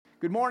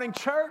Good morning,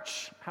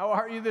 church. How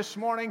are you this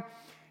morning?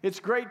 It's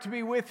great to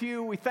be with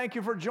you. We thank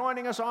you for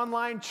joining us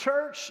online,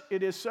 church.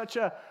 It is such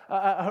a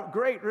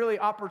great, really,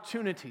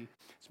 opportunity.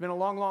 It's been a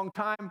long, long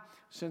time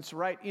since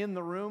right in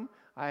the room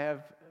I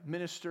have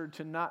ministered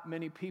to not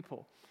many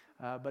people.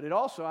 But it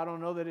also, I don't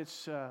know that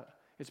it's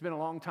been a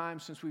long time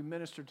since we've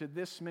ministered to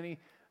this many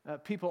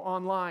people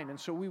online. And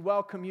so we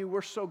welcome you.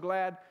 We're so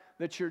glad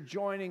that you're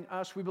joining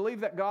us. We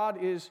believe that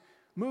God is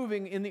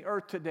moving in the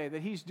earth today,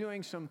 that He's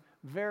doing some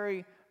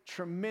very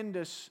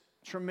tremendous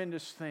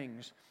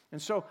things.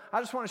 And so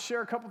I just want to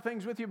share a couple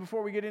things with you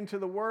before we get into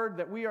the Word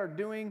that we are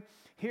doing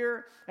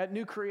here at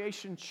New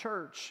Creation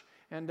Church.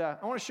 And I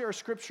want to share a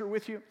scripture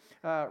with you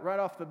right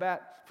off the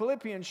bat.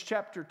 Philippians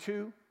chapter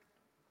 2.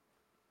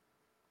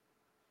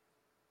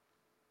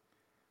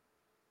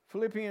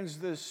 Philippians,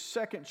 the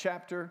second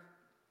chapter.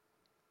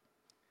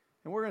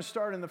 And we're going to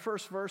start in the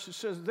first verse. It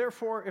says,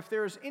 "Therefore, if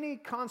there is any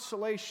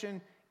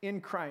consolation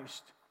in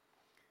Christ,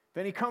 if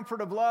any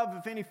comfort of love,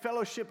 if any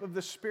fellowship of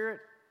the Spirit,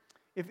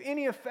 if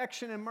any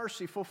affection and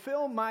mercy,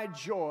 fulfill my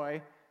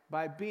joy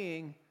by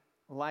being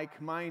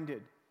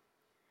like-minded,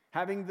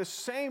 having the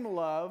same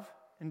love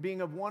and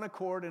being of one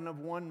accord and of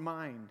one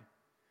mind.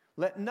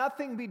 Let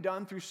nothing be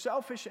done through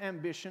selfish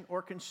ambition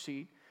or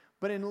conceit,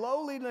 but in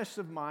lowliness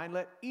of mind,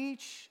 let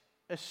each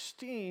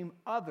esteem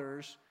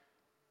others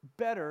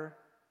better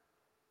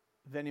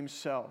than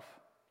himself.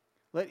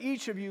 Let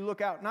each of you look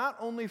out not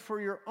only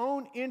for your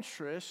own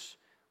interests,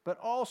 but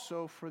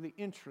also for the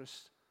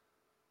interests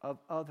of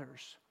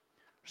others."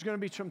 There's going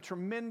to be some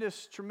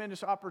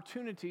tremendous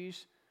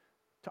opportunities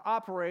to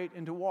operate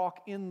and to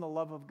walk in the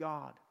love of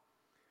God.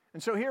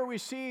 And so here we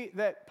see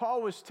that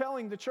Paul was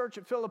telling the church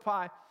at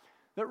Philippi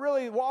that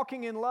really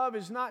walking in love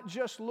is not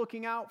just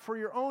looking out for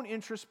your own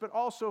interests, but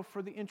also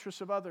for the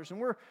interests of others. And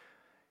we're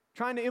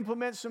trying to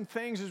implement some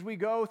things as we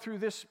go through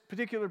this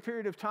particular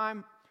period of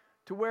time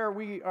to where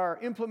we are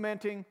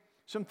implementing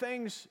some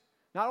things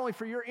not only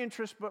for your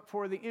interests, but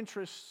for the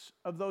interests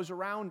of those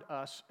around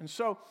us. And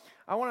so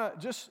I want to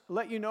just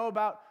let you know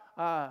about,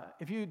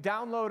 if you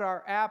download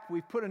our app,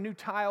 we've put a new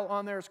tile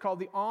on there. It's called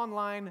the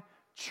Online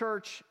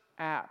Church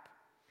app.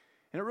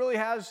 And it really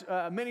has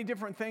many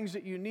different things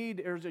that you need.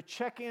 There's a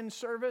check-in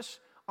service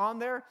on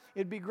there.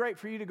 It'd be great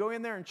for you to go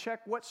in there and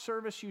check what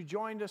service you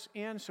joined us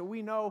in so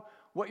we know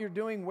what you're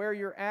doing, where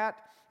you're at.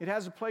 It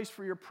has a place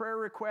for your prayer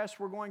requests.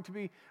 We're going to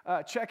be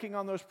checking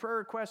on those prayer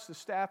requests. The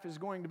staff is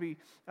going to be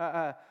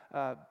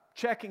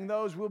checking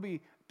those. We'll be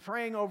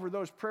praying over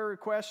those prayer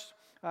requests.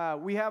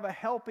 We have a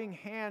Helping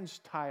Hands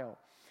tile.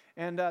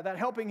 And that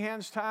Helping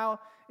Hands tile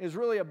is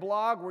really a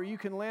blog where you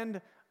can lend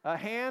a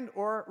hand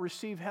or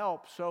receive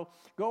help. So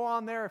go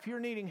on there. If you're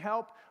needing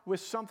help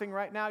with something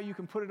right now, you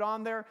can put it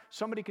on there.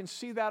 Somebody can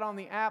see that on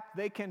the app.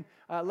 They can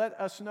let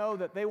us know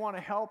that they want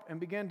to help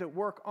and begin to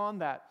work on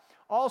that.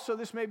 Also,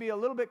 this may be a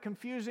little bit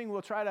confusing.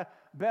 We'll try to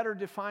better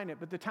define it.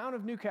 But the town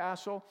of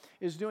Newcastle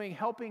is doing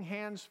Helping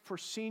Hands for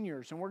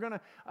seniors, and we're going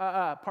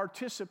to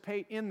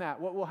participate in that.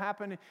 What will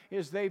happen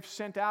is they've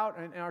sent out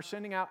and are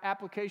sending out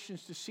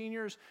applications to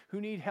seniors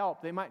who need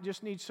help. They might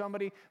just need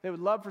somebody. They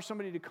would love for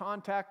somebody to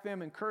contact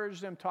them,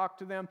 encourage them, talk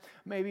to them,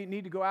 maybe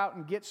need to go out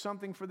and get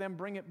something for them,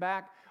 bring it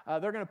back.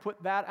 They're going to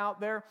put that out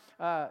there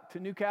to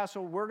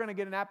Newcastle. We're going to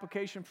get an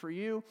application for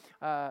you,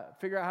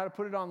 figure out how to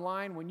put it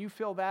online. When you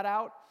fill that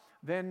out,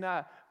 then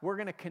we're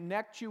going to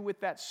connect you with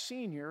that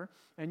senior,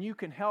 and you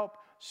can help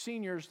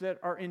seniors that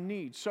are in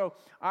need. So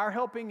our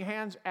Helping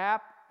Hands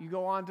app, you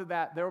go on to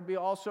that. There will be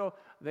also,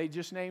 they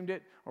just named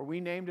it, or we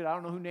named it, I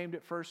don't know who named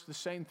it first, the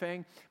same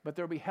thing, but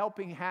there will be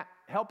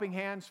Helping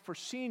Hands for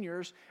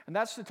seniors, and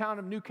that's the town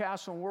of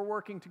Newcastle, and we're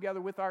working together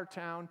with our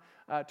town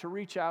to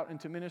reach out and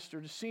to minister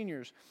to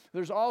seniors.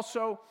 There's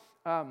also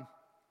going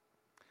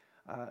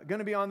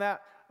to be on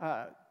that,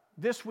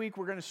 this week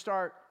we're going to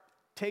start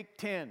Take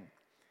 10.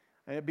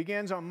 It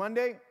begins on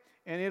Monday,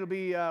 and it'll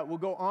be, we'll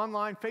go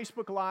online,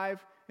 Facebook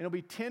Live, and it'll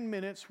be 10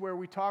 minutes where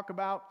we talk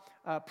about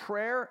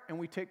prayer, and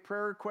we take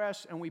prayer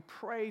requests, and we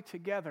pray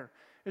together.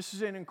 This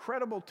is an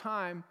incredible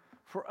time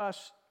for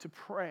us to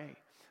pray.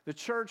 The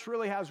church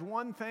really has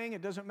one thing.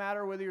 It doesn't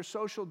matter whether you're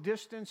social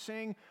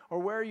distancing or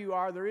where you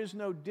are. There is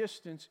no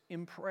distance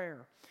in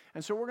prayer.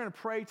 And so we're going to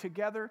pray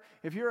together.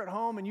 If you're at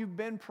home and you've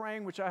been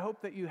praying, which I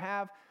hope that you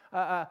have,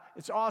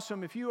 it's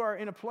awesome. If you are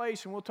in a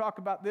place, and we'll talk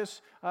about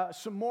this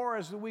some more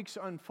as the weeks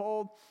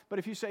unfold, but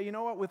if you say, you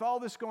know what, with all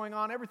this going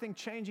on, everything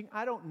changing,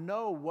 I don't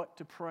know what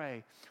to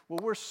pray. Well,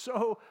 we're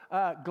so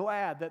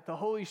glad that the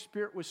Holy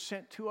Spirit was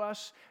sent to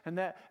us and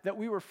that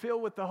we were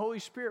filled with the Holy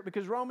Spirit,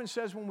 because Romans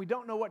says when we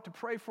don't know what to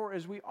pray for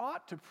as we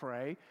ought to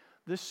pray,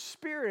 the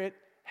Spirit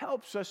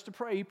helps us to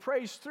pray. He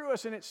prays through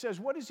us, and it says,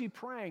 what is He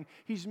praying?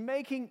 He's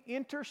making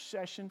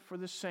intercession for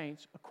the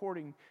saints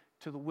according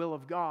to the will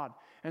of God.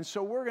 And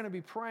so we're going to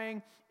be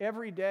praying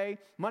every day,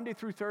 Monday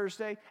through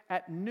Thursday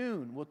at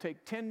noon. We'll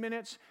take 10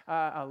 minutes,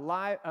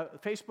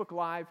 Facebook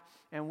Live,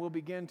 and we'll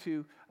begin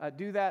to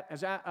do that.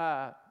 As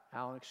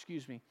Alan,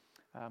 excuse me.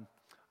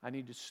 I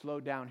need to slow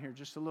down here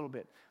just a little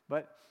bit.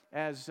 But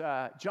as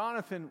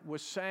Jonathan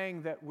was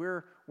saying that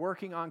we're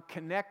working on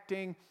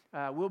connecting,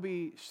 we'll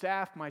be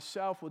staff,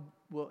 myself,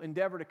 will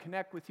endeavor to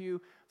connect with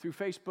you through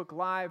Facebook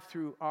Live,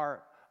 through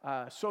our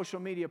social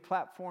media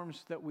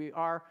platforms that we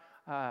are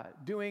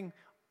doing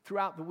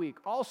throughout the week.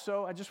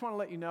 Also, I just want to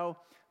let you know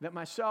that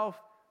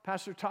myself,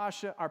 Pastor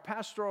Tasha, our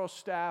pastoral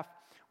staff,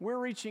 we're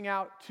reaching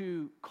out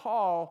to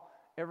call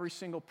every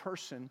single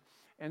person.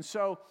 And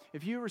so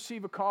if you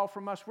receive a call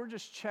from us, we're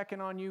just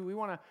checking on you. We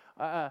want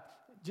to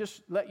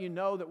just let you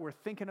know that we're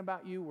thinking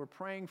about you. We're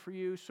praying for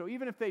you. So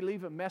even if they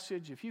leave a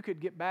message, if you could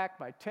get back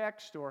by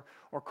text or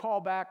call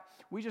back,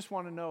 we just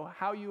want to know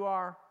how you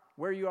are,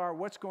 where you are,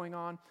 what's going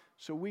on,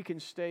 so we can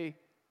stay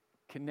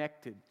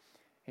connected.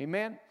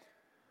 Amen?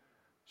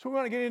 So we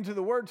want to get into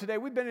the Word today.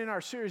 We've been in our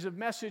series of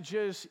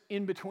messages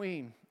in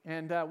between.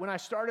 And when I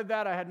started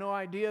that, I had no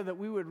idea that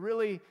we would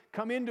really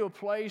come into a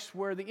place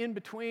where the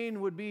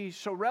in-between would be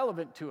so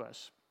relevant to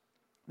us.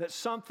 That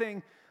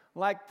something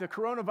like the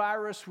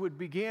coronavirus would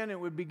begin, it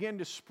would begin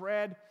to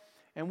spread,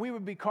 and we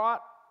would be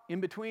caught in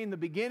between the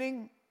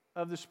beginning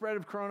of the spread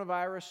of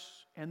coronavirus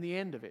and the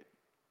end of it.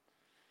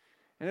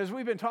 And as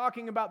we've been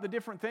talking about the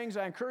different things,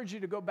 I encourage you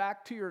to go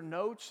back to your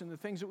notes and the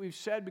things that we've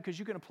said, because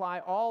you can apply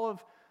all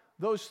of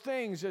those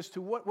things as to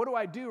what do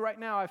I do right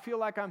now? I feel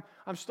like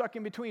I'm stuck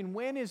in between.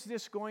 When is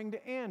this going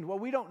to end? Well,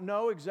 we don't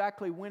know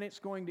exactly when it's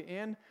going to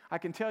end. I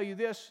can tell you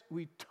this,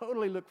 we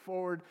totally look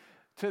forward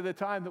to the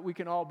time that we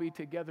can all be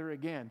together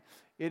again.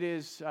 It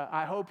is,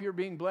 I hope you're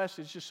being blessed.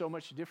 It's just so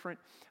much different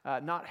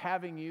not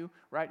having you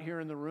right here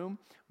in the room,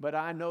 but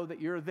I know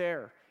that you're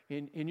there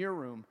in your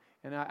room.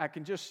 And I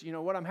can just,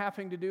 what I'm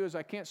having to do is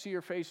I can't see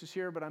your faces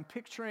here, but I'm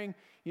picturing,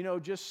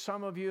 just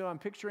some of you. I'm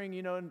picturing,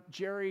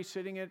 Jerry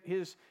sitting at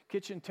his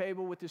kitchen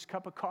table with his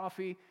cup of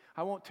coffee.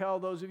 I won't tell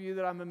those of you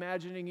that I'm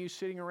imagining you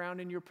sitting around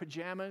in your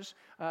pajamas.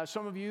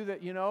 Some of you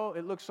that,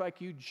 it looks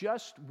like you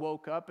just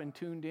woke up and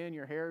tuned in.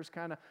 Your hair's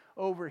kind of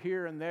over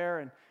here and there.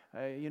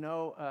 And, you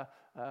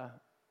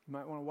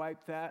might want to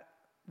wipe that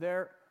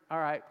there. All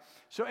right.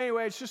 So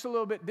anyway, it's just a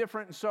little bit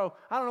different. And so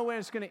I don't know when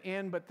it's going to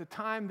end, but the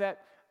time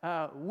that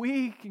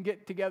we can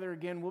get together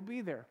again, we'll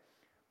be there.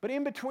 But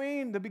in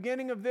between the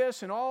beginning of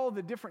this and all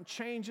the different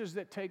changes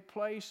that take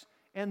place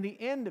and the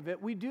end of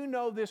it, we do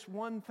know this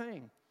one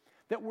thing,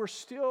 that we're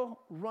still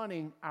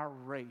running our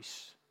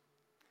race.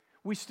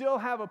 We still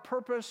have a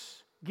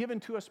purpose given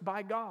to us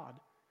by God.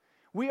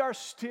 We are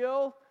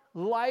still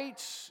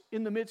lights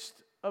in the midst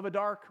of a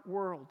dark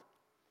world.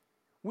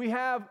 We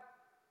have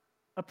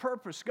a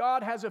purpose.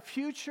 God has a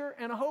future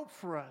and a hope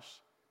for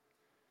us.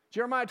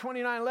 Jeremiah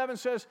 29:11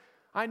 says,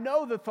 I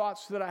know the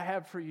thoughts that I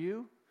have for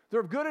you. They're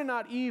of good and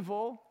not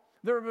evil.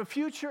 They're of a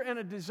future and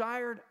a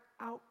desired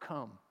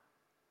outcome.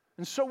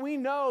 And so we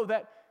know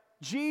that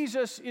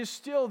Jesus is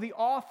still the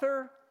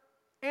author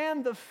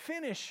and the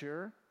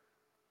finisher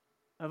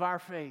of our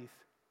faith.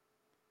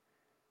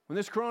 When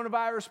this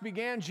coronavirus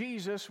began,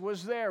 Jesus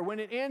was there. When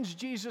it ends,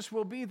 Jesus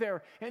will be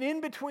there. And in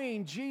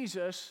between,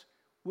 Jesus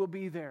will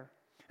be there.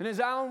 And as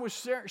Alan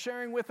was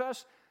sharing with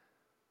us,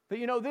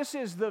 that this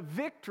is the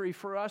victory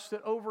for us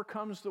that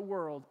overcomes the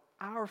world.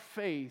 Our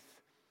faith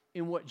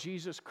in what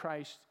Jesus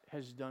Christ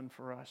has done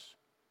for us.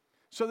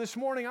 So this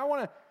morning, I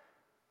want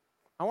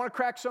to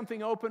crack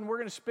something open. We're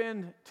going to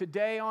spend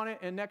today on it,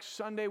 and next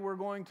Sunday we're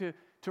going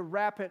to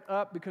wrap it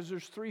up, because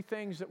there's 3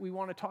 things that we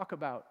want to talk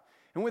about.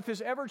 And with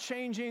this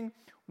ever-changing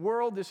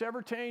world, this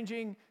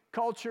ever-changing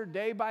culture,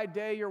 day by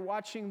day, you're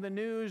watching the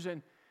news,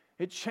 and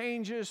it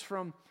changes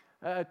from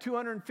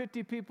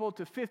 250 people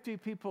to 50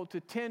 people to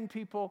 10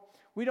 people.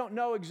 We don't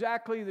know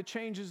exactly the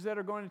changes that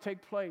are going to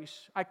take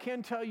place. I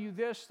can tell you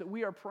this, that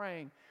we are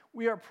praying.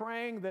 We are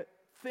praying that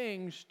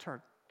things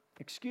turn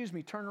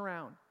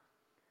around.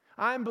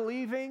 I'm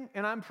believing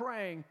and I'm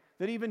praying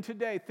that even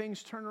today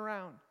things turn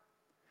around.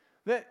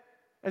 That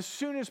as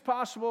soon as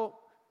possible,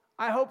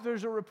 I hope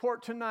there's a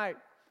report tonight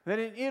that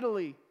in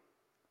Italy,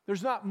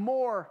 there's not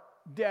more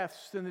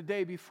deaths than the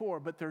day before,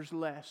 but there's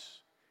less.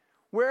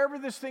 Wherever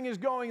this thing is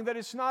going, that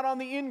it's not on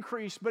the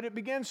increase, but it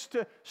begins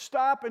to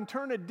stop and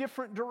turn a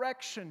different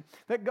direction.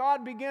 That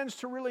God begins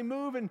to really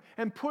move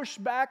and push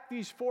back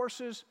these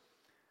forces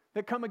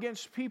that come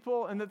against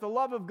people, and that the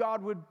love of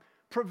God would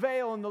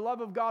prevail and the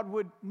love of God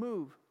would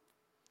move.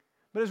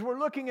 But as we're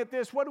looking at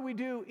this, what do we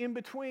do in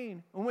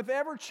between? And with the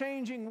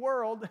ever-changing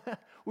world,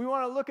 we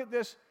want to look at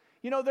this.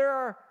 In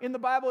the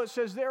Bible it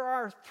says there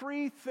are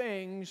 3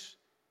 things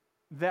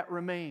that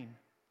remain.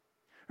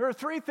 There are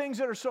 3 things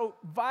that are so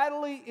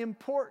vitally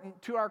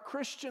important to our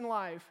Christian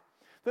life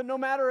that no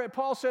matter,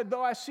 Paul said,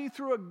 though I see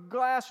through a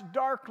glass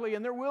darkly,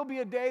 and there will be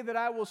a day that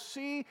I will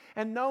see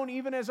and known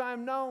even as I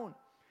am known.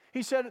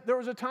 He said, there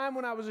was a time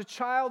when I was a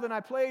child and I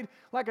played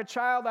like a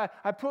child.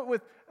 I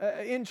put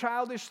in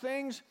childish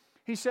things.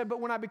 He said, but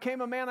when I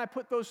became a man, I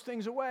put those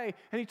things away.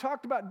 And he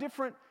talked about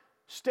different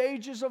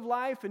stages of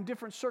life and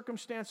different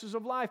circumstances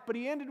of life. But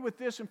he ended with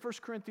this in 1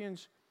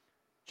 Corinthians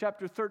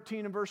chapter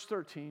 13 and verse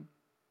 13.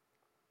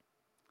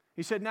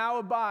 He said, now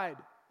abide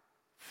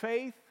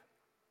faith,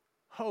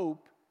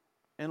 hope,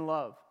 and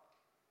love.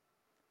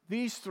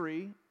 these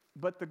three,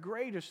 but the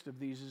greatest of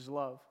these is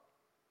love.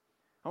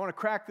 I want to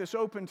crack this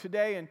open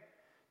today and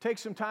take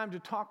some time to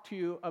talk to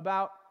you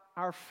about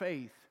our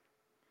faith.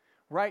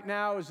 Right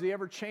now, as the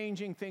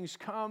ever-changing things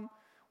come,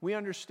 we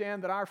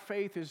understand that our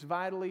faith is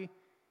vitally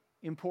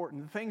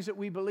important. The things that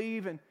we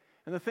believe and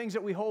the things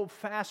that we hold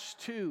fast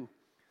to,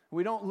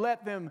 we don't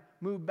let them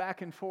move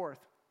back and forth.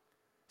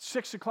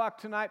 6 o'clock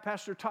tonight,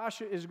 Pastor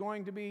Tasha is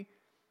going to be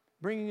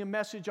bringing a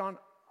message on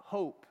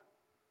hope.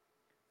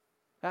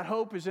 That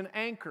hope is an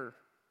anchor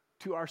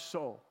to our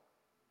soul.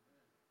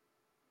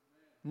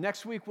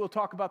 Next week, we'll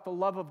talk about the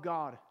love of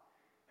God.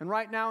 And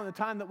right now, in the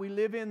time that we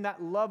live in,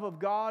 that love of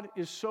God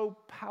is so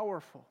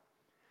powerful.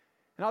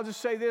 And I'll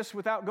just say this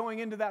without going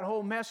into that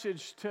whole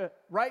message.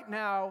 Right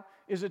now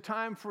is a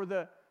time for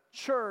the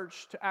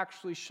church to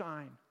actually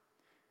shine.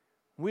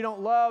 We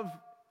don't love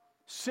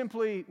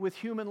simply with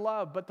human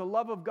love, but the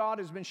love of God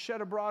has been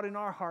shed abroad in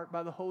our heart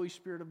by the Holy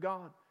Spirit of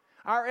God.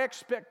 Our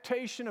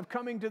expectation of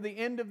coming to the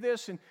end of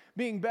this and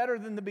being better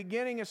than the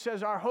beginning, it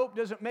says our hope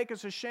doesn't make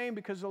us ashamed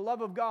because the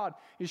love of God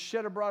is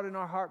shed abroad in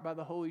our heart by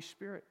the Holy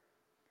Spirit.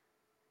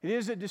 It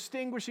is a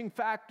distinguishing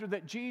factor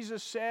that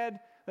Jesus said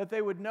that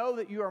they would know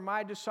that you are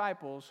my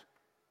disciples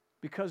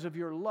because of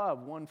your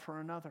love one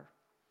for another.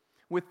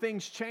 With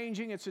things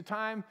changing,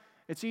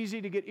 it's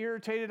easy to get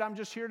irritated. I'm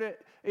just here to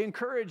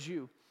encourage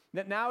you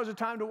that now is a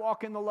time to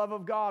walk in the love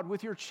of God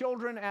with your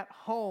children at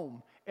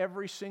home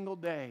every single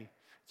day.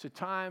 It's a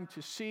time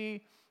to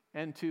see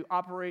and to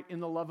operate in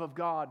the love of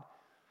God.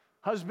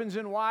 Husbands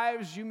and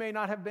wives, you may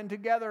not have been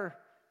together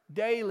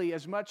daily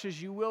as much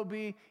as you will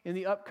be in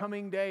the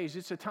upcoming days.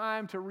 It's a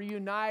time to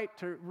reunite,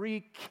 to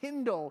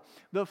rekindle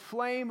the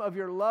flame of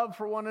your love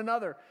for one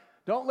another.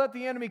 Don't let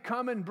the enemy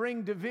come and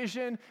bring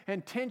division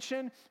and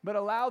tension, but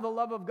allow the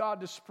love of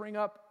God to spring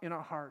up in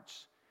our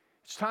hearts.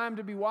 It's time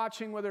to be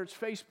watching, whether it's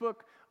Facebook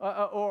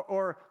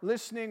or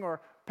listening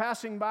or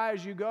passing by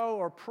as you go,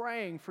 or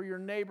praying for your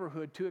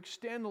neighborhood to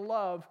extend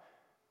love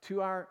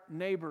to our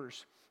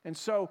neighbors. And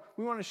so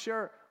we want to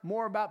share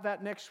more about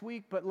that next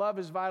week, but love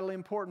is vitally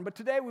important. But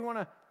today we want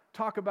to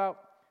talk about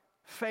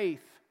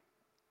faith.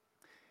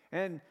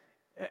 And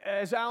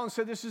as Alan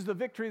said, this is the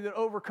victory that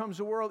overcomes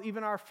the world,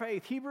 even our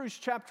faith. Hebrews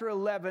chapter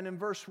 11 and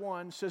verse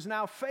 1 says,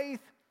 "Now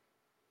faith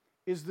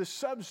is the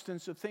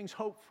substance of things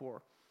hoped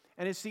for,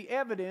 and it's the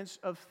evidence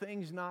of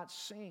things not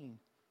seen."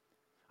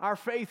 Our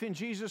faith in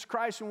Jesus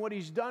Christ and what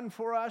He's done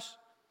for us,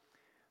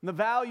 and the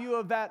value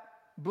of that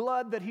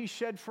blood that He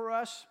shed for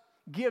us,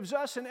 gives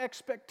us an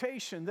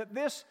expectation that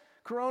this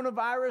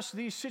coronavirus,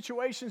 these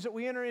situations that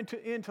we enter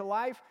into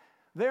life,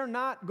 they're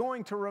not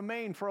going to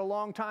remain for a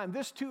long time.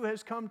 This too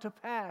has come to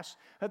pass,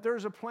 that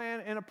there's a plan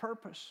and a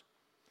purpose.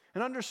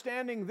 And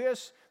understanding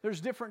this,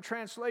 there's different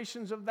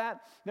translations of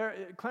that.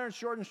 Clarence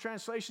Jordan's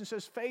translation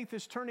says, faith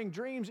is turning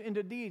dreams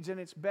into deeds, and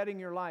it's betting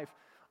your life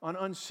on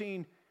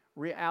unseen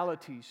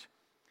realities.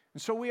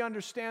 And so we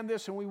understand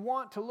this, and we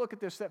want to look at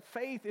this, that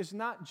faith is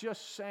not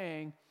just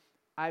saying,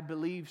 I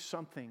believe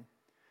something.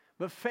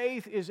 But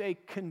faith is a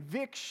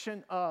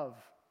conviction of.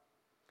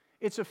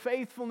 It's a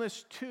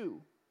faithfulness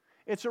to.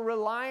 It's a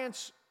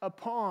reliance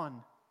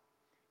upon.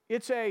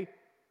 It's a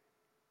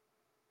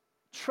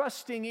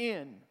trusting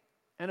in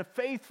and a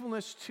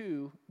faithfulness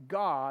to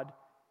God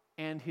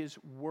and His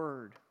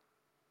Word.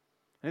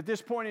 And at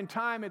this point in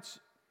time, it's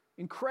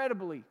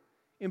incredibly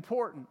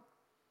important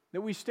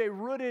that we stay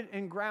rooted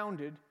and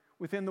grounded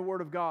within the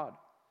Word of God.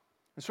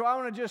 And so I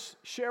want to just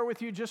share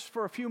with you just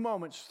for a few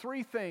moments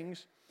 3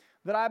 things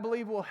that I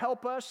believe will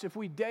help us if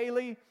we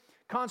daily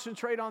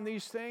concentrate on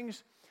these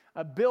things,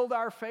 build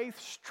our faith,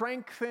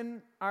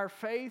 strengthen our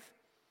faith,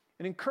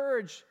 and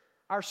encourage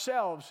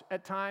ourselves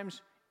at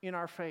times in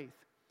our faith.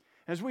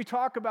 As we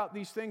talk about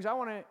these things, I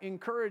want to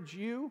encourage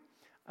you,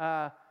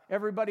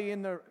 everybody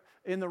in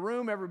the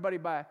room, everybody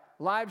by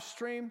live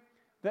stream,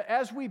 that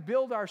as we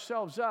build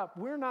ourselves up,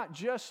 we're not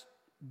just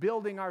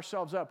building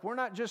ourselves up. We're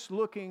not just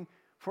looking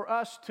for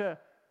us to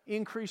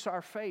increase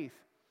our faith.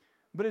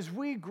 But as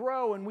we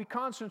grow and we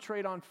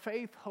concentrate on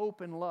faith, hope,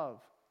 and love,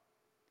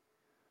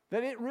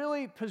 that it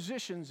really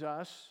positions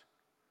us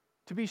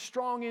to be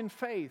strong in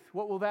faith.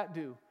 What will that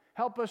do?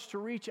 Help us to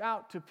reach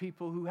out to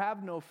people who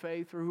have no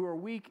faith or who are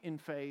weak in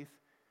faith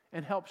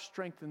and help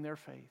strengthen their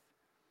faith.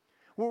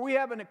 Where we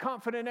have a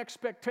confident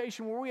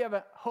expectation, where we have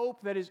a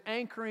hope that is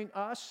anchoring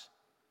us,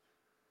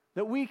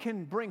 that we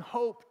can bring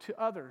hope to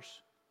others.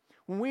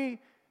 When we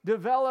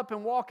develop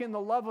and walk in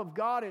the love of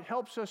God, it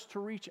helps us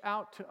to reach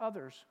out to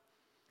others.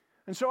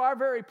 And so our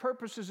very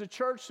purpose as a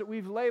church that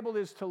we've labeled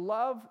is to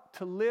love,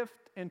 to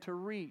lift, and to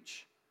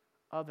reach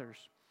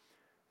others.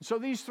 And so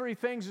these 3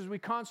 things, as we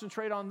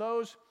concentrate on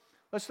those,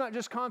 let's not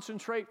just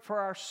concentrate for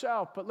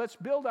ourselves, but let's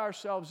build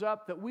ourselves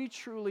up that we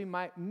truly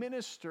might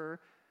minister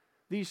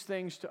these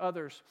things to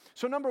others.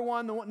 So the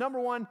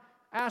number one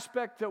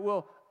aspect that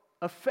will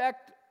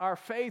affect our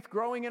faith,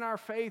 growing in our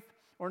faith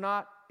or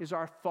not, is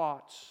our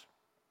thoughts.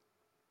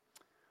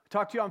 I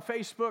talked to you on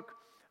Facebook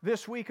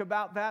this week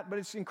about that, but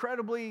it's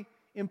incredibly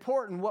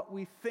important what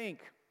we think.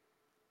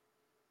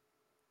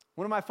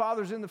 One of my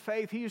fathers in the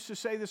faith, he used to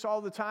say this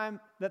all the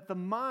time, that the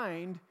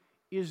mind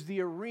is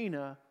the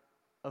arena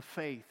of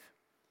faith.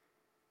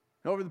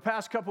 Over the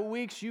past couple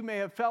weeks, you may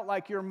have felt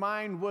like your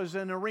mind was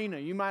an arena.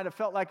 You might have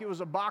felt like it was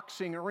a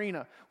boxing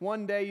arena.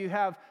 One day you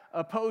have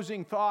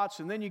opposing thoughts,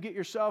 and then you get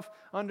yourself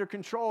under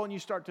control, and you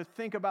start to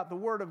think about the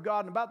Word of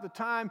God. And about the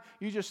time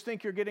you just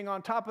think you're getting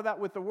on top of that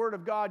with the Word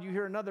of God, you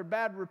hear another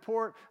bad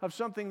report of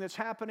something that's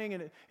happening,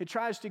 and it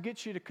tries to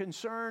get you to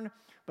concern.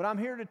 But I'm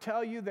here to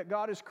tell you that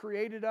God has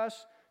created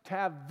us to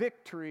have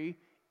victory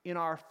in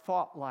our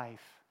thought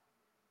life.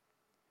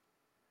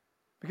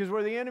 Because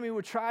where the enemy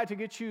would try to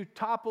get you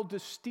toppled to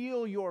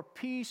steal your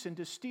peace and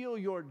to steal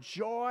your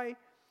joy,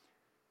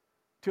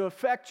 to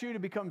affect you to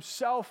become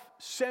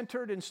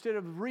self-centered instead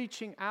of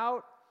reaching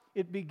out,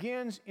 it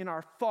begins in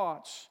our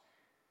thoughts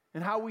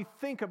and how we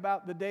think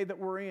about the day that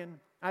we're in.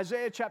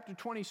 Isaiah chapter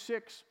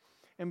 26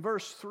 and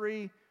verse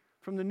 3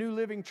 from the New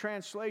Living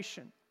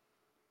Translation.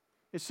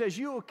 It says,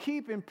 "You will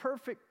keep in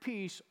perfect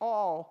peace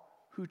all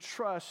who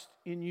trust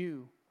in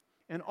you,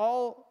 and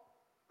all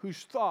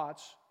whose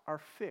thoughts are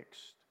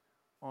fixed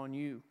on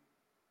you."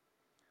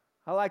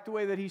 I like the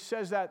way that he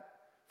says that,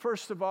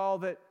 first of all,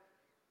 that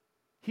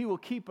he will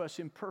keep us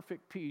in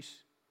perfect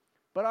peace.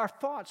 But our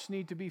thoughts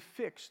need to be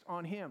fixed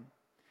on him.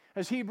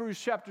 As Hebrews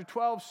chapter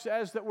 12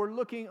 says, that we're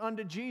looking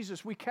unto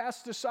Jesus. We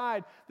cast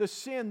aside the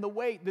sin, the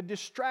weight, the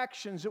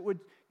distractions that would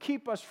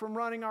keep us from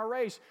running our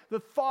race, the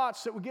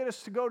thoughts that would get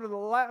us to go to the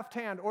left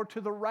hand or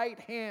to the right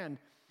hand.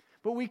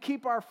 But we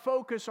keep our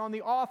focus on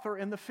the author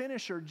and the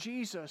finisher,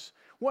 Jesus.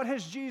 What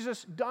has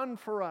Jesus done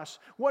for us?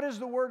 What has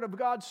the Word of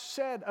God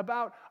said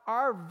about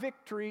our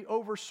victory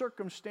over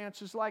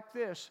circumstances like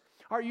this?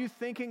 Are you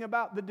thinking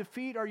about the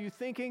defeat? Are you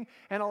thinking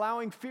and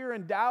allowing fear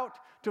and doubt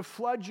to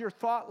flood your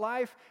thought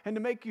life and to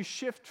make you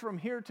shift from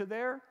here to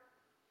there?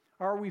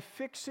 Or are we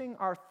fixing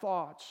our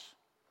thoughts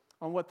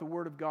on what the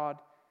Word of God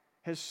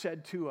has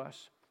said to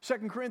us?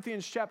 2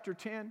 Corinthians chapter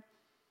 10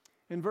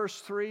 in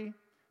verse 3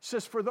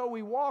 says, "For though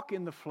we walk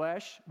in the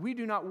flesh, we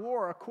do not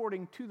war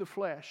according to the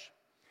flesh.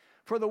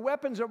 For the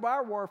weapons of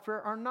our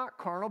warfare are not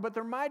carnal, but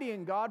they're mighty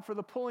in God for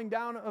the pulling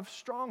down of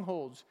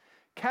strongholds,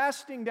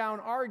 casting down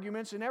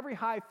arguments and every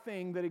high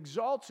thing that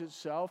exalts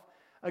itself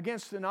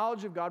against the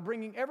knowledge of God,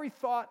 bringing every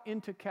thought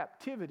into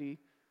captivity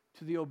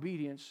to the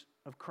obedience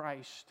of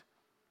Christ."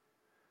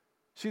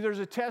 See, there's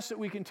a test that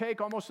we can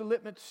take, almost a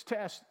litmus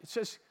test. It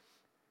says,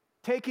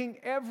 taking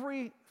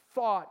every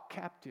thought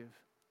captive.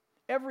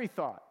 Every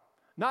thought.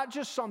 Not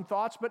just some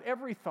thoughts, but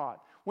every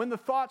thought. When the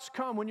thoughts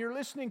come, when you're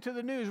listening to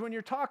the news, when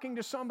you're talking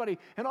to somebody,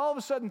 and all of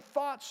a sudden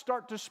thoughts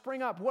start to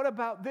spring up. What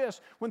about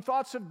this? When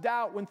thoughts of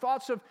doubt, when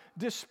thoughts of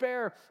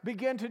despair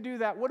begin to do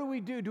that, what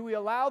do? Do we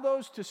allow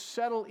those to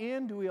settle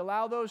in? Do we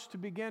allow those to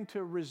begin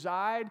to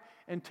reside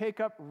and take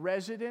up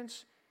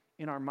residence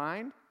in our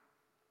mind?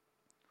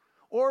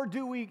 Or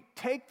do we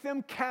take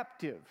them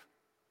captive?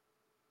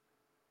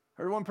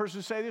 I heard one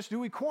person say this, do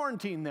we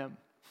quarantine them?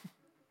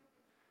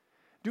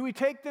 Do we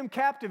take them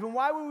captive? And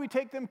why would we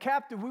take them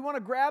captive? We want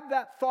to grab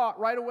that thought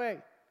right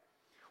away.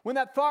 When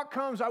that thought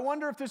comes, I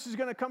wonder if this is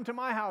going to come to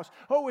my house.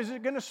 Oh, is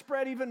it going to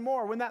spread even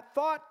more? When that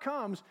thought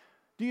comes,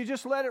 do you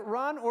just let it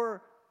run,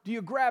 or do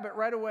you grab it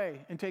right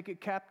away and take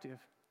it captive?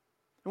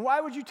 And why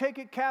would you take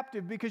it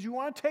captive? Because you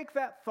want to take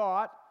that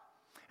thought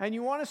and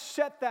you want to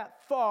set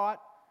that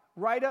thought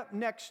right up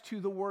next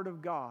to the Word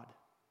of God.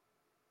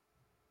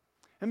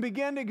 And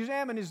begin to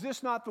examine, is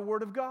this not the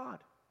Word of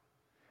God?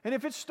 And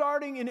if it's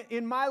starting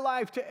in my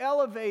life to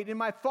elevate in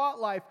my thought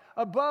life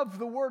above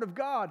the Word of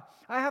God,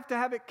 I have to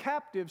have it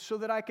captive so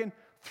that I can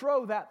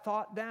throw that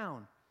thought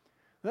down,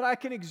 that I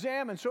can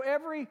examine. So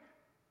every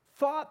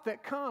thought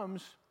that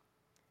comes,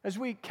 as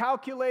we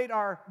calculate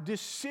our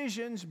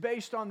decisions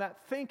based on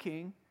that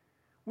thinking,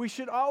 we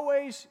should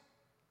always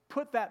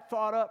put that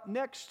thought up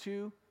next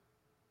to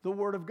the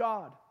Word of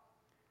God.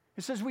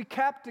 It says we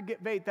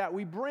captivate that.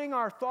 We bring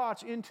our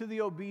thoughts into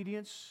the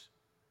obedience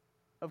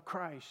of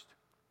Christ.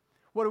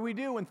 What do we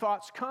do when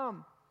thoughts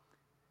come?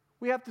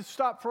 We have to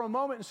stop for a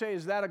moment and say,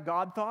 is that a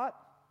God thought?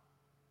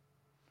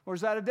 Or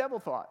is that a devil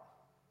thought?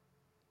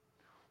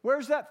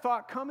 Where's that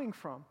thought coming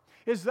from?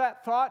 Is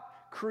that thought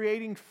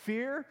creating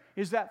fear?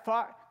 Is that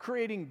thought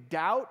creating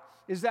doubt?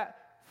 Is that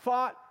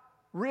thought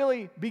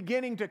really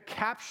beginning to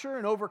capture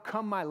and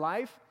overcome my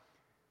life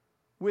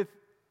with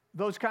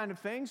those kind of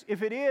things?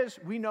 If it is,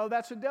 we know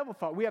that's a devil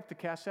thought. We have to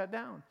cast that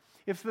down.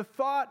 If the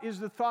thought is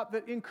the thought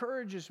that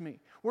encourages me,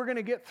 we're going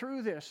to get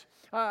through this.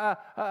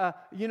 I'm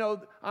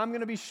going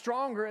to be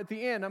stronger at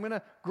the end. I'm going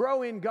to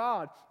grow in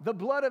God. The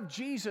blood of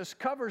Jesus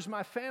covers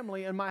my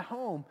family and my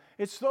home.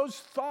 It's those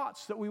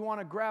thoughts that we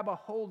want to grab a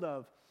hold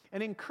of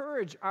and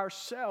encourage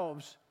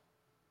ourselves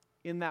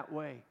in that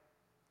way.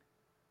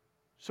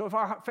 So if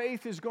our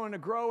faith is going to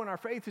grow and our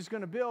faith is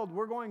going to build,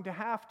 we're going to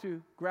have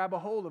to grab a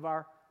hold of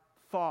our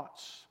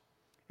thoughts.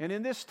 And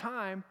in this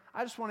time,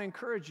 I just want to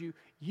encourage you,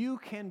 you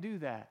can do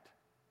that.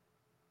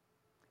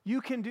 You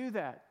can do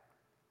that.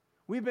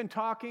 We've been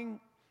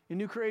talking in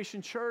New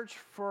Creation Church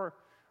for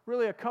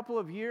really a couple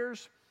of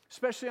years,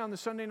 especially on the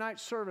Sunday night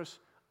service,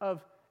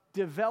 of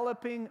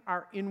developing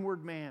our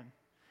inward man.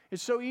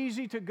 It's so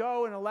easy to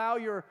go and allow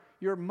your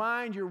your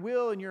mind, your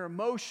will, and your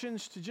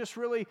emotions to just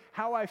really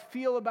how I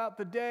feel about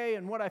the day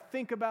and what I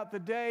think about the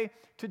day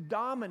to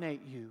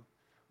dominate you.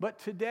 But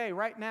today,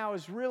 right now,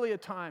 is really a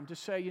time to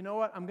say, you know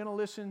what? I'm going to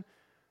listen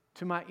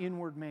to my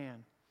inward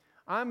man.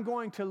 I'm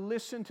going to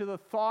listen to the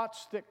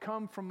thoughts that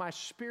come from my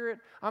spirit.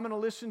 I'm going to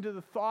listen to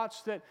the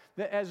thoughts that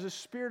as the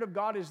Spirit of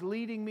God is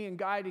leading me and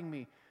guiding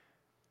me.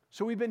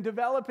 So we've been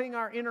developing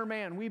our inner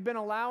man. We've been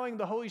allowing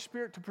the Holy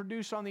Spirit to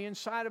produce on the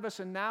inside of us,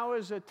 and now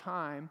is a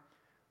time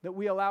that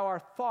we allow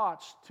our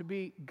thoughts to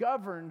be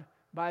governed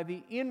by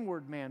the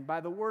inward man, by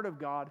the Word of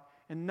God,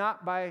 and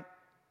not by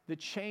the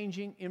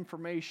changing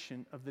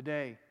information of the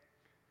day.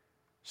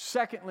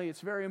 Secondly,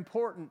 it's very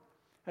important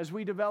as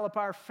we develop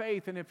our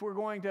faith, and if we're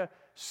going to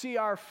see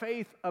our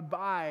faith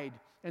abide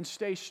and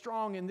stay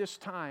strong in this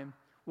time,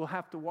 we'll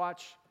have to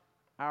watch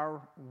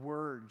our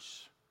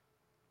words.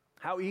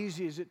 How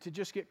easy is it to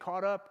just get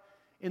caught up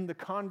in the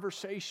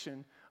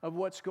conversation of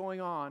what's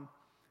going on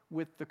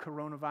with the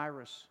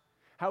coronavirus?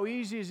 How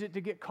easy is it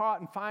to get caught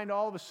and find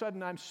all of a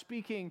sudden I'm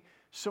speaking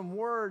some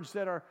words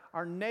that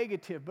are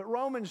negative? But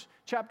Romans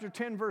chapter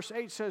 10 verse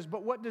 8 says,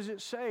 but what does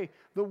it say?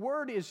 The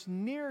word is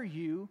near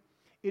you,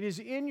 it is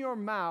in your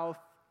mouth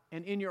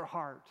and in your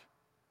heart.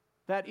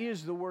 That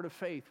is the word of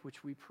faith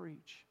which we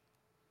preach.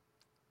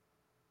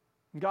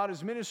 God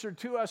has ministered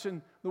to us,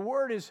 and the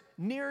word is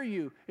near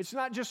you. It's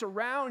not just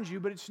around you,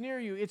 but it's near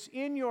you. It's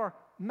in your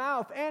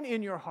mouth and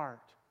in your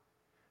heart.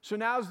 So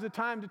now's the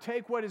time to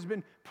take what has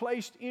been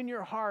placed in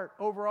your heart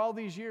over all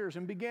these years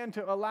and begin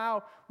to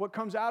allow what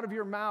comes out of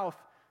your mouth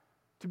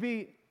to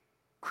be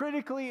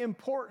critically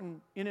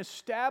important in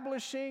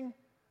establishing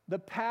the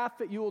path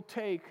that you will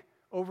take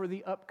over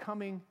the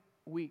upcoming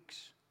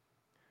weeks.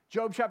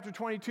 Job chapter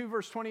 22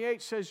 verse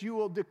 28 says, you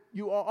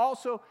will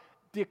also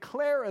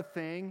declare a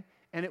thing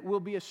and it will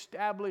be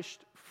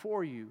established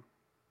for you.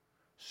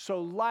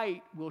 So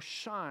light will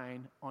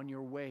shine on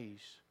your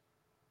ways.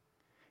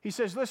 He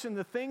says, listen,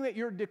 the thing that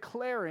you're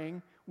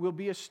declaring will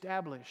be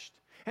established.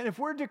 And if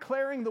we're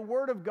declaring the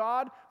Word of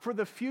God for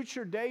the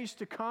future days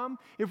to come,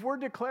 if we're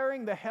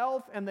declaring the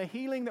health and the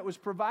healing that was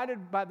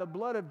provided by the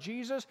blood of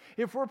Jesus,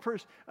 if we're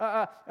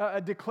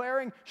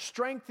declaring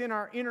strength in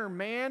our inner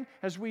man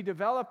as we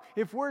develop,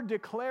 if we're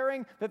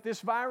declaring that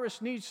this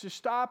virus needs to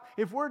stop,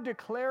 if we're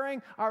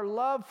declaring our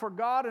love for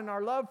God and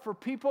our love for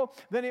people,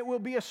 then it will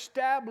be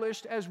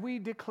established as we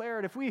declare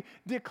it. If we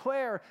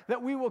declare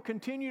that we will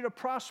continue to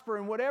prosper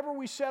and whatever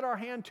we set our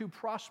hand to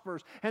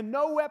prospers, and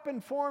no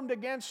weapon formed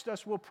against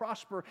us will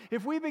prosper.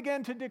 If we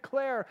begin to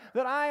declare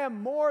that I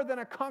am more than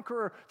a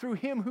conqueror through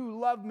Him who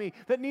loved me,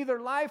 that neither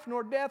life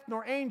nor death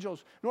nor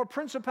angels nor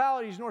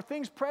principalities nor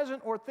things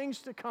present or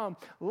things to come,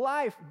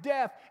 life,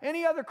 death,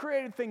 any other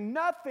created thing,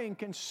 nothing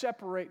can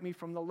separate me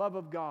from the love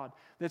of God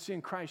that's in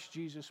Christ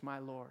Jesus my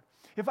Lord.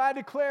 If I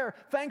declare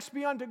thanks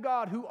be unto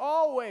God who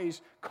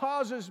always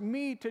causes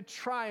me to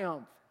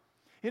triumph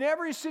in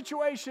every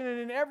situation and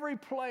in every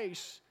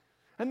place,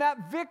 and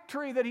that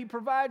victory that He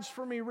provides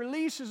for me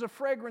releases a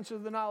fragrance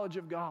of the knowledge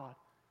of God.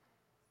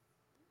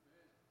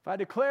 If I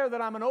declare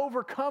that I'm an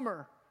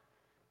overcomer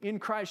in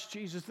Christ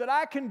Jesus, that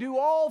I can do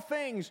all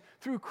things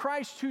through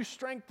Christ who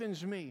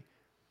strengthens me,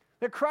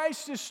 that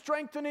Christ is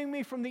strengthening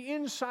me from the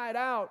inside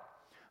out,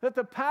 that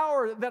the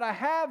power that I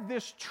have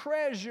this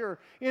treasure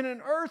in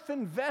an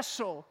earthen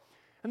vessel,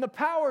 and the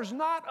power is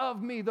not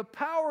of me, the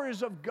power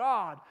is of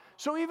God.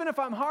 So even if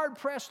I'm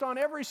hard-pressed on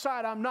every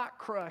side, I'm not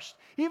crushed.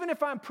 Even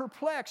if I'm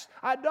perplexed,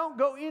 I don't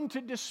go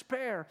into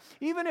despair.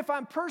 Even if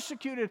I'm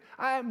persecuted,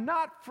 I am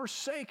not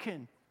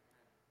forsaken.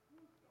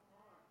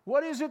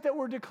 What is it that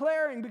we're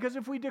declaring? Because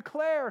if we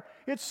declare,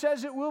 it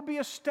says it will be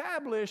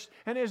established.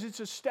 And as it's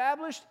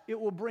established, it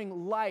will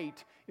bring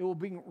light. It will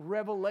bring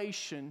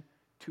revelation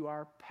to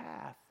our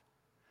path.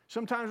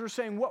 Sometimes we're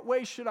saying, what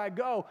way should I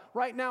go?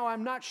 Right now,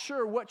 I'm not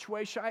sure which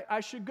way I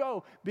should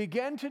go.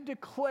 Begin to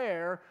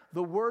declare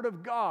the Word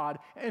of God,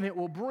 and it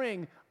will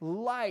bring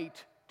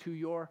light to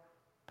your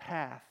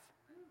path.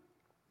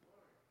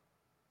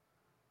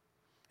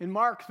 In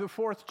Mark, the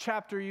 4th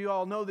chapter, you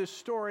all know this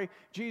story.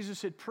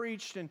 Jesus had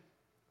preached, and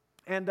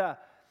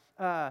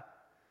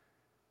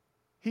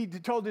he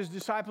told his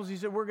disciples, he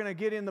said, we're going to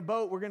get in the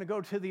boat. We're going to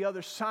go to the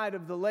other side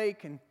of the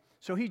lake. And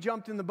so he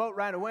jumped in the boat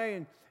right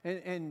away,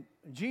 and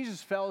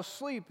Jesus fell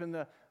asleep. And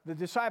the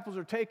disciples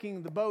are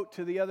taking the boat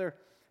to the other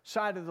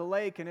side of the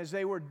lake. And as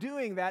they were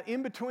doing that,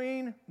 in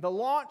between the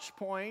launch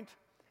point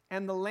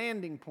and the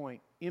landing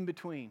point, in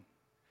between,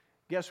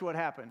 guess what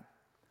happened?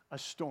 A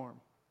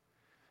storm.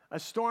 A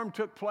storm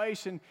took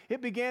place, and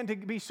it began to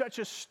be such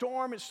a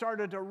storm, it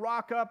started to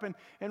rock up, and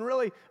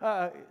really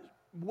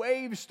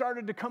waves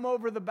started to come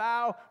over the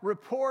bow,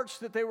 reports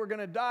that they were going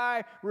to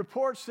die,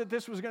 reports that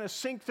this was going to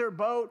sink their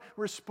boat,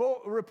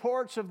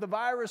 reports of the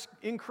virus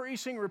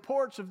increasing,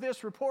 reports of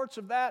this, reports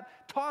of that,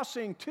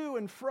 tossing to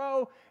and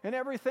fro and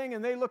everything.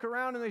 And they look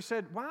around and they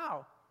said,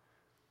 wow,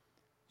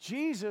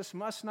 Jesus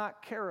must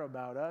not care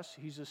about us.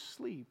 He's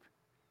asleep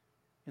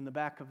in the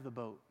back of the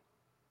boat.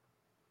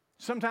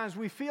 Sometimes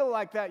we feel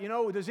like that,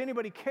 does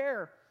anybody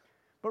care?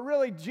 But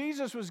really,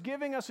 Jesus was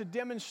giving us a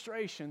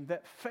demonstration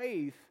that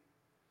faith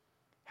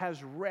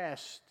has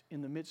rest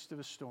in the midst of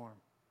a storm.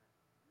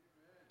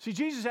 See,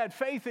 Jesus had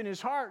faith in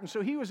his heart, and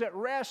so he was at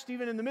rest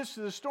even in the midst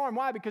of the storm.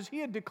 Why? Because he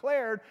had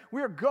declared,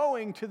 we're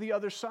going to the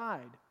other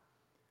side.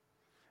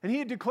 And he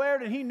had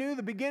declared, and he knew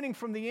the beginning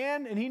from the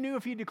end, and he knew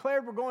if he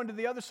declared we're going to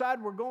the other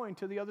side, we're going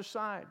to the other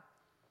side.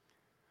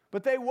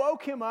 But they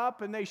woke him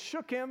up, and they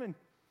shook him, and,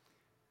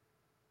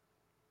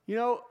 you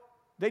know,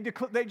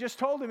 they just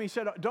told him, he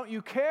said, don't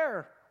you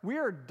care? We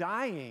are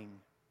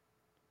dying.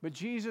 But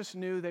Jesus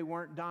knew they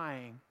weren't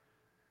dying.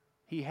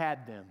 He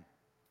had them.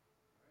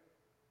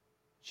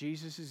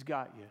 Jesus has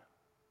got you.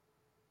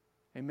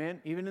 Amen?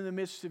 Even in the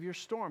midst of your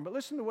storm. But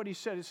listen to what he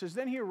said. It says,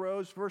 then he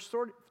arose, verse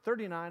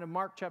 39 of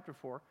Mark chapter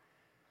 4.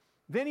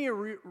 Then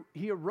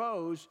he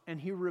arose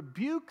and he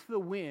rebuked the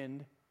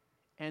wind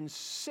and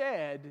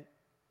said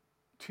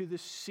to the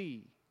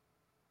sea.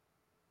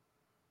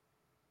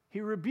 He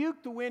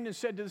rebuked the wind and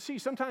said to the sea.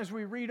 Sometimes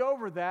we read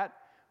over that,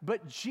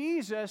 but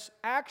Jesus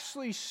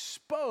actually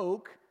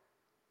spoke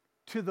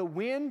to the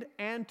wind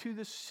and to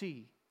the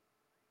sea.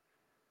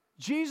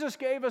 Jesus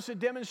gave us a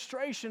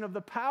demonstration of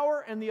the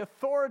power and the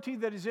authority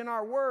that is in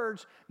our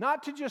words,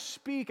 not to just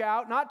speak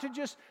out, not to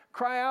just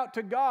cry out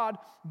to God,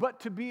 but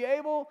to be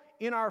able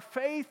in our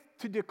faith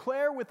to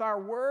declare with our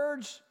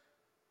words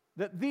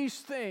that these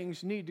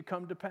things need to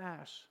come to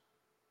pass.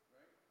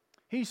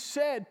 He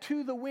said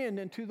to the wind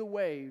and to the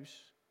waves,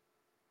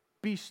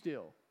 be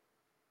still.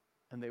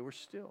 And they were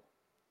still.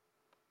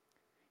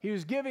 He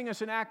was giving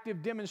us an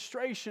active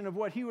demonstration of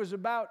what he was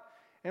about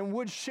and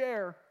would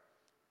share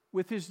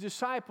with his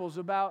disciples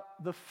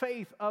about the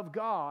faith of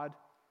God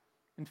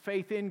and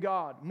faith in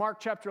God. Mark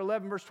chapter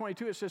 11, verse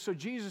 22, it says, so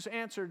Jesus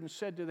answered and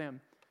said to them,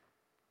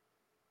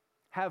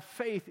 have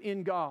faith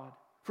in God.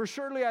 For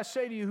surely I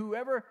say to you,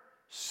 whoever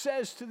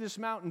says to this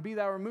mountain, be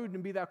thou removed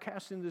and be thou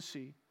cast into the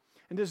sea,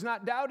 and does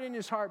not doubt in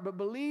his heart, but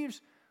believes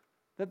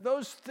that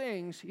those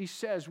things he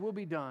says will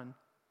be done,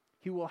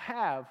 he will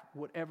have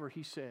whatever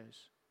he says.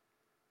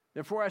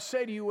 Therefore I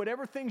say to you,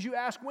 whatever things you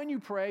ask when you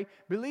pray,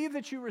 believe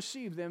that you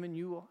receive them and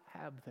you will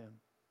have them.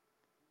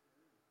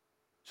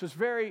 So it's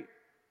very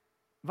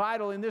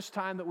vital in this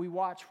time that we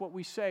watch what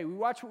we say. We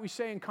watch what we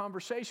say in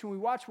conversation. We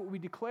watch what we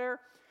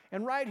declare.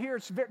 And right here,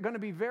 it's going to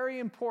be very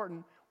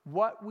important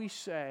what we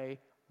say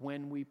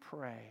when we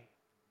pray.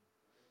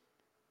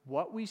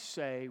 What we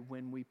say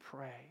when we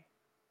pray.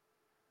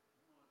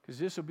 Because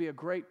this will be a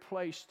great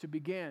place to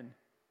begin.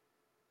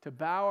 To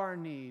bow our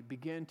knee,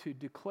 begin to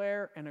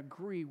declare and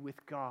agree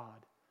with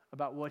God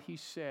about what he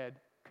said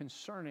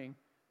concerning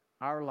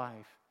our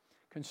life,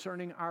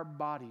 concerning our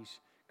bodies,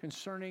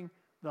 concerning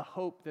the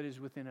hope that is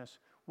within us,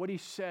 what he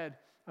said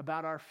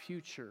about our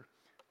future,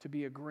 to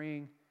be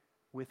agreeing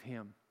with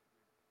him.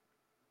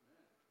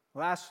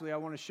 Lastly, I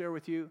want to share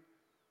with you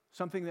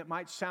something that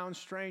might sound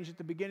strange at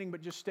the beginning,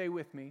 but just stay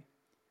with me.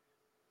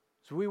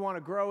 So we want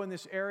to grow in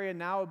this area.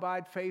 Now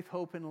abide faith,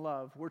 hope, and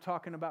love. We're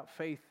talking about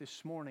faith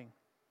this morning.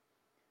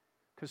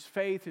 Because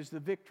faith is the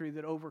victory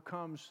that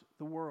overcomes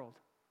the world.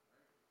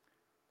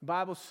 The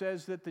Bible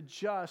says that the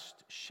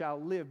just shall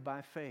live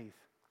by faith.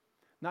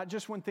 Not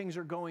just when things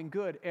are going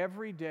good.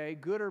 Every day,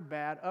 good or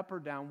bad, up or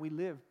down, we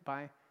live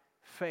by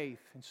faith.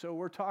 And so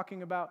we're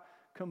talking about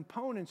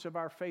components of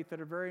our faith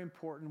that are very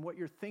important. What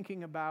you're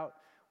thinking about,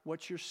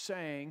 what you're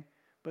saying.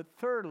 But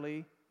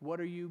thirdly, what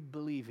are you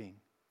believing?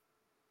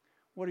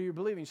 What are you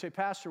believing? You say,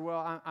 Pastor,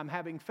 well, I'm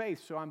having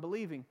faith, so I'm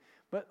believing.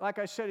 But like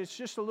I said, it's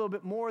just a little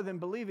bit more than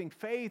believing.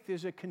 Faith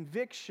is a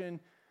conviction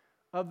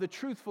of the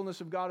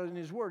truthfulness of God and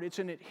his word. It's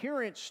an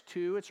adherence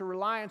to, it's a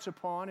reliance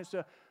upon, it's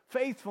a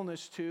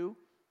faithfulness to.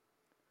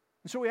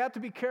 And so we have to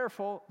be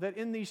careful that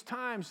in these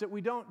times that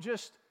we don't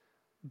just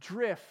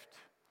drift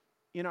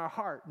in our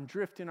heart and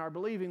drift in our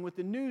believing with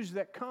the news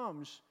that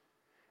comes.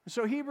 And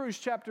so Hebrews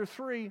chapter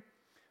 3,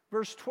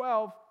 verse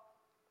 12,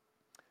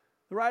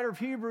 the writer of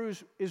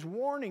Hebrews is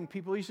warning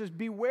people. He says,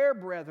 beware,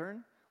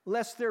 brethren,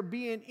 lest there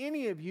be in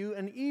any of you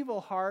an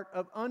evil heart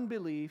of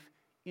unbelief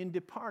in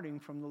departing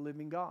from the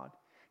living God.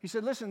 He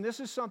said, listen, this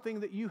is something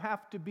that you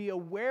have to be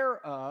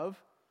aware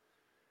of,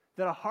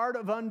 that a heart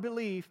of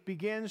unbelief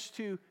begins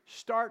to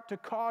start to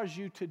cause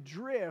you to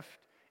drift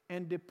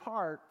and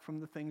depart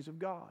from the things of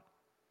God.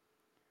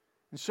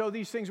 And so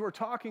these things we're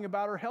talking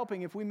about are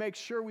helping if we make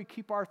sure we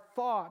keep our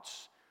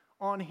thoughts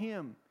on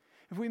him.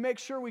 If we make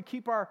sure we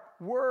keep our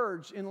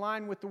words in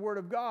line with the Word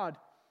of God.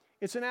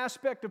 It's an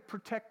aspect of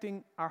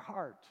protecting our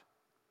heart.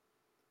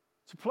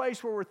 It's a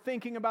place where we're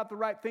thinking about the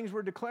right things,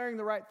 we're declaring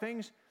the right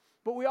things,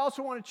 but we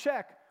also want to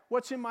check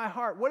what's in my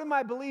heart. What am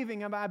I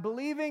believing? Am I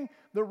believing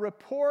the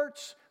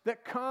reports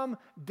that come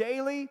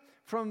daily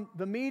from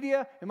the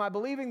media? Am I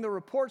believing the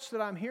reports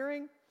that I'm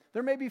hearing?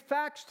 There may be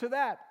facts to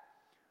that,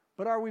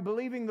 but are we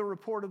believing the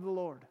report of the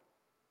Lord?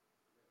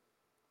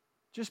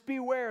 Just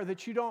beware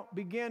that you don't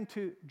begin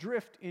to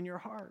drift in your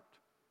heart.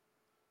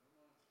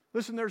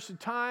 Listen, there's a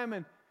time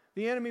and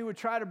the enemy would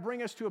try to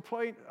bring us to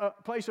a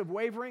place of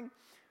wavering.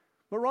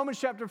 But Romans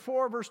chapter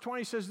 4, verse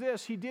 20 says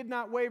this, he did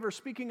not waver,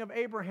 speaking of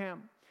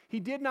Abraham. He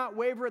did not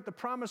waver at the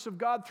promise of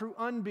God through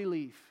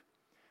unbelief,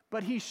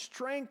 But he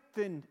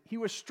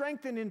was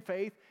strengthened in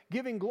faith,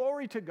 giving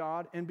glory to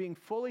God and being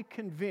fully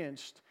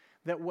convinced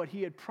that what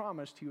he had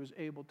promised he was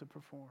able to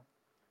perform.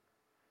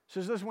 It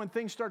says this, when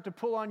things start to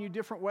pull on you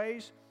different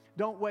ways,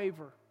 don't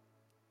waver.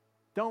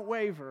 Don't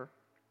waver,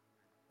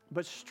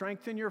 but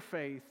strengthen your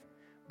faith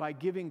by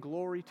giving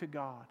glory to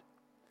God.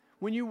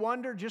 When you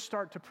wonder, just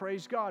start to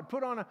praise God.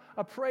 Put on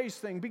a praise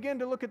thing. Begin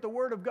to look at the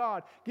Word of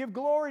God. Give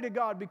glory to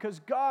God because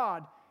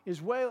God is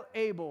well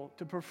able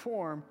to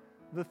perform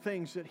the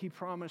things that he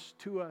promised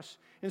to us.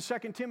 In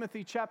 2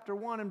 Timothy chapter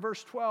 1 and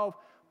verse 12,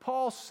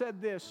 Paul said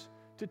this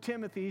to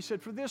Timothy. He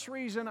said, "For this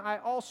reason I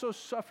also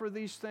suffer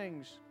these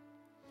things.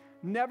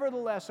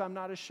 Nevertheless, I'm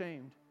not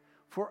ashamed,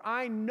 for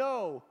I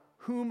know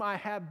whom I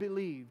have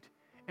believed,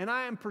 and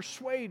I am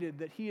persuaded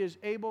that he is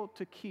able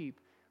to keep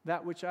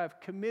that which I have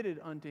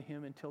committed unto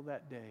him until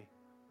that day."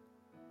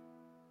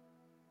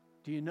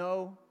 Do you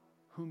know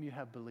whom you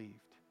have believed?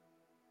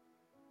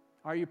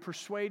 Are you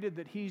persuaded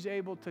that he's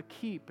able to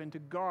keep and to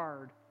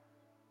guard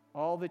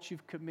all that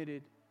you've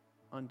committed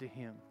unto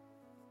him?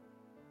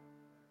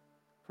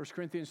 1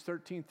 Corinthians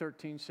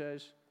 13:13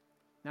 says,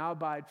 "Now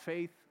abide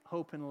faith,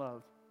 hope, and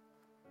love.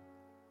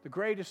 The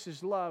greatest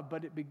is love,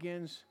 but it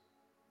begins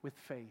with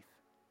faith."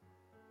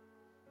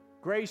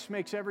 Grace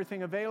makes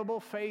everything available.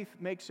 Faith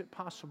makes it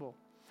possible.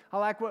 I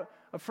like what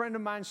a friend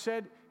of mine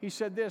said. He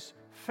said this,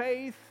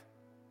 faith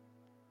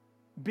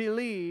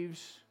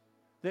believes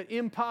that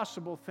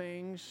impossible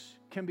things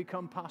can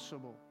become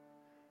possible.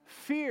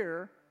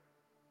 Fear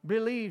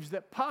believes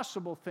that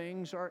possible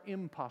things are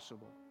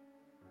impossible.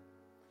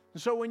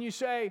 And so when you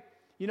say,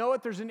 you know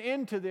what, there's an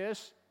end to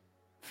this,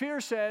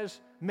 fear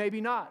says, maybe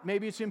not.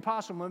 Maybe it's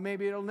impossible.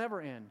 Maybe it'll never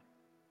end.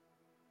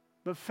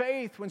 But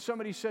faith, when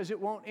somebody says it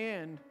won't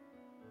end,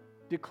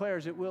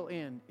 declares it will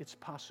end. It's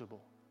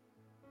possible.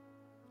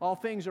 All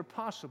things are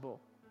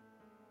possible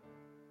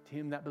to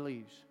him that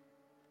believes.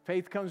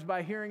 Faith comes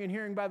by hearing, and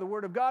hearing by the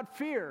word of God.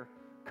 Fear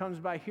comes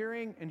by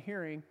hearing, and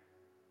hearing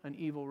an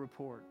evil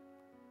report.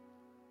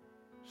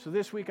 So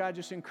this week I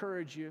just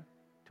encourage you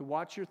to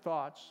watch your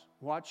thoughts,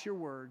 watch your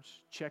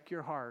words, check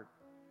your heart,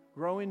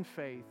 grow in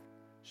faith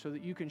so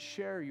that you can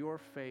share your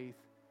faith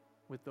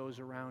with those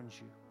around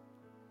you.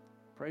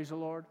 Praise the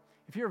Lord.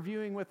 If you're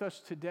viewing with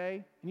us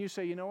today and you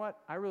say, you know what,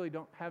 I really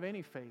don't have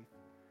any faith.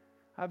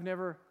 I've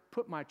never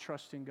put my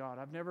trust in God.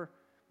 I've never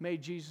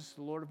made Jesus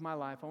the Lord of my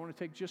life. I want to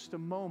take just a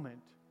moment.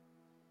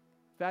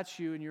 If that's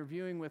you and you're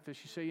viewing with us,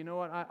 you say, you know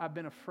what, I've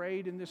been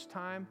afraid in this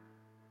time.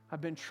 I've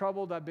been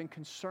troubled. I've been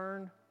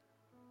concerned.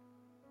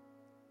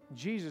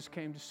 Jesus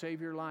came to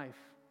save your life,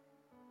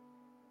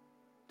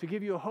 to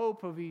give you a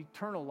hope of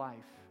eternal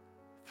life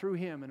through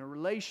him and a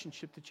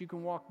relationship that you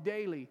can walk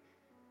daily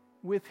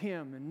with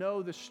him and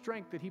know the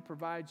strength that he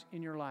provides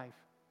in your life.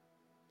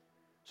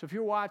 So if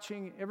you're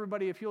watching,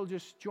 everybody, if you'll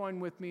just join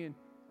with me and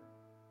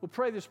we'll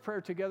pray this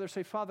prayer together.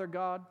 Say, Father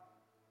God,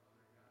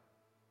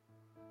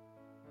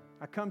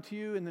 I come to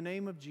you in the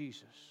name of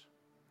Jesus.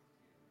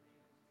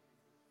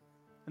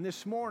 And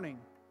this morning,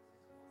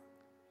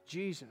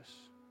 Jesus,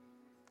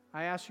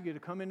 I ask you to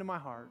come into my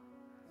heart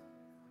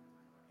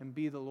and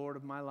be the Lord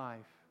of my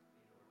life.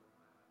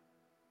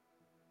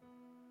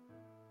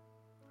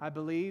 I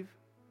believe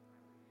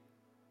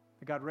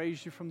that God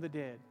raised you from the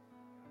dead.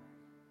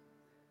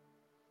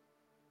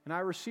 And I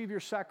receive your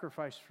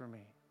sacrifice for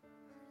me.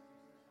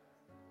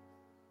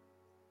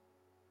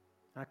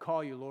 And I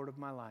call you Lord of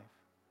my life.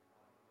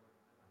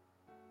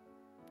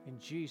 In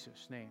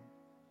Jesus' name,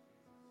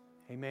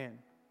 amen.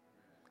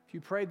 If you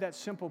prayed that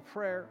simple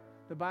prayer,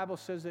 the Bible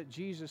says that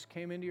Jesus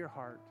came into your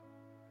heart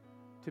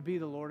to be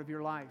the Lord of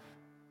your life.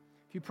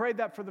 If you prayed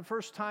that for the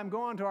first time,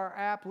 go onto our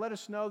app. Let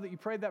us know that you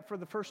prayed that for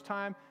the first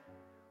time.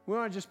 We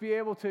want to just be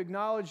able to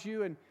acknowledge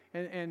you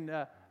and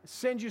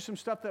send you some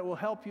stuff that will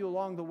help you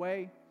along the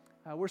way.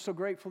 We're so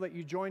grateful that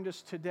you joined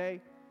us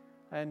today.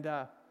 And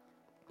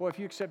boy, if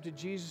you accepted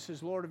Jesus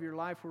as Lord of your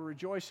life, we're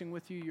rejoicing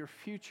with you. Your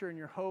future and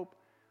your hope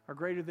are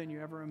greater than you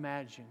ever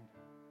imagined.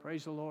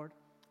 Praise the Lord.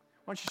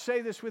 Why don't you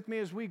say this with me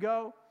as we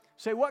go?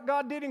 Say, what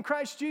God did in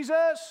Christ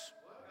Jesus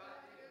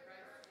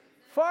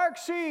far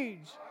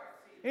exceeds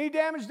any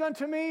damage done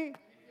to me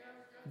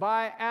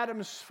by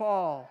Adam's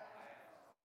fall.